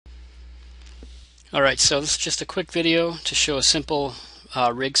Alright, so this is just a quick video to show a simple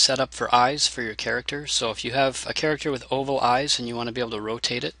rig setup for eyes for your character. So if you have a character with oval eyes and you want to be able to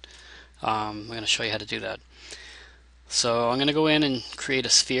rotate it, I'm going to show you how to do that. So I'm going to go in and create a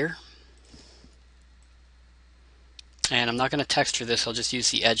sphere. And I'm not going to texture this, I'll just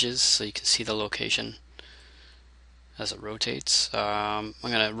use the edges so you can see the location as it rotates. I'm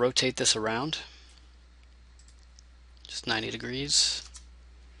going to rotate this around, just 90 degrees.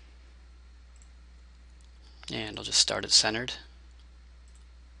 And I'll just start it centered.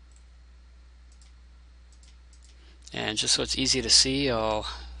 And just so it's easy to see, I'll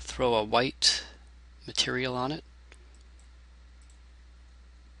throw a white material on it.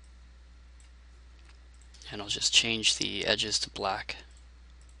 And I'll just change the edges to black.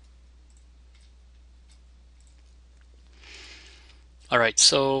 Alright,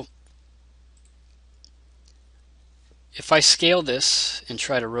 so if I scale this and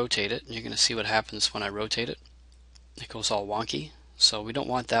try to rotate it, you're going to see what happens when I rotate it. It goes all wonky. So we don't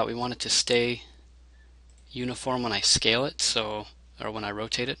want that. We want it to stay uniform when I scale it, or when I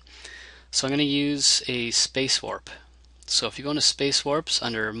rotate it. So I'm going to use a space warp. So if you go into space warps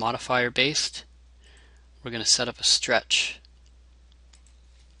under modifier based, we're going to set up a stretch.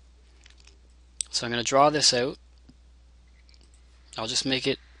 So I'm going to draw this out. I'll just make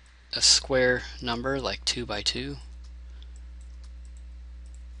it a square number like 2 by 2.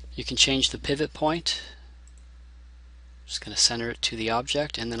 You can change the pivot point. I'm just going to center it to the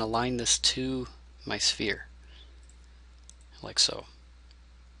object and then align this to my sphere like so.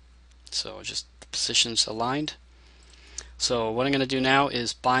 So just the positions aligned. So what I'm going to do now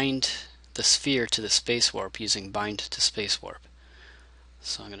is bind the sphere to the space warp using bind to space warp.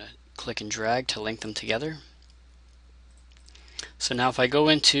 So I'm going to click and drag to link them together. So now if I go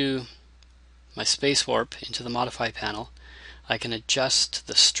into my space warp into the modify panel, I can adjust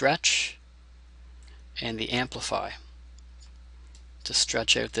the stretch and the amplify to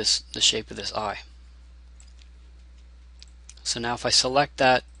stretch out the shape of this eye. So now if I select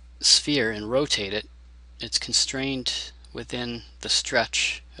that sphere and rotate it, it's constrained within the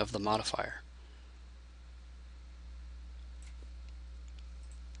stretch of the modifier.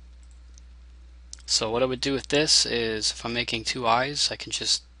 So what I would do with this is, if I'm making two eyes, I can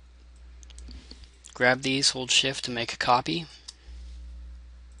just grab these, hold shift to make a copy,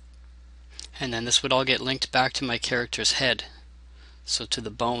 and then this would all get linked back to my character's head, so to the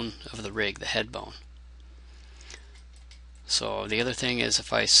bone of the rig, the head bone. So the other thing is,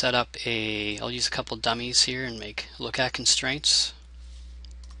 if I set up I'll use a couple dummies here and make look at constraints.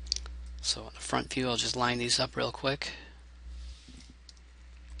 So in the front view, I'll just line these up real quick.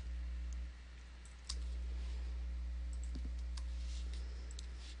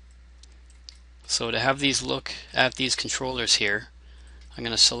 So to have these look at these controllers here, I'm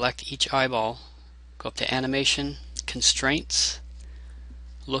going to select each eyeball, go up to Animation, Constraints,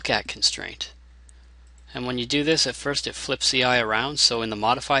 Look at Constraint. And when you do this, at first it flips the eye around. So in the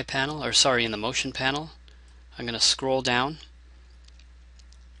Modify panel, in the Motion panel, I'm going to scroll down,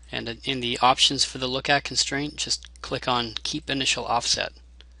 and in the options for the Look at Constraint, just click on Keep Initial Offset.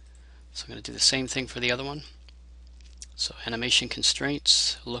 So I'm going to do the same thing for the other one. So Animation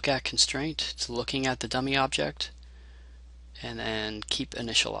Constraints, Look at Constraint, it's looking at the dummy object, and then Keep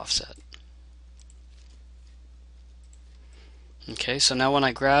Initial Offset. Okay, so now when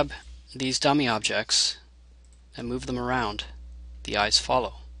I grab these dummy objects and move them around, the eyes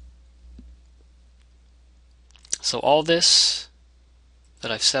follow. So all this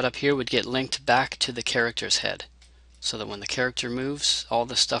that I've set up here would get linked back to the character's head, so that when the character moves, all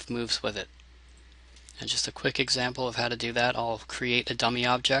the stuff moves with it. And just a quick example of how to do that, I'll create a dummy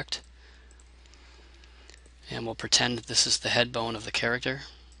object, and we'll pretend this is the head bone of the character.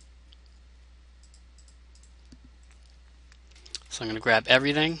 So I'm going to grab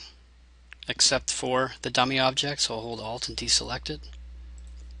everything except for the dummy object, so I'll hold Alt and deselect it.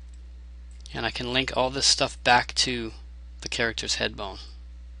 And I can link all this stuff back to the character's head bone.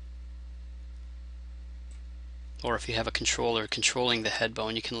 Or if you have a controller controlling the head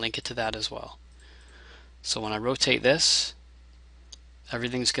bone, you can link it to that as well. So when I rotate this,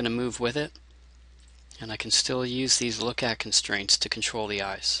 everything's going to move with it, and I can still use these look at constraints to control the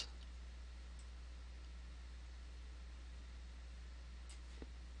eyes.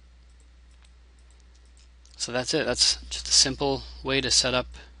 So that's it. That's just a simple way to set up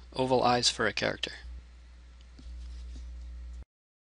oval eyes for a character.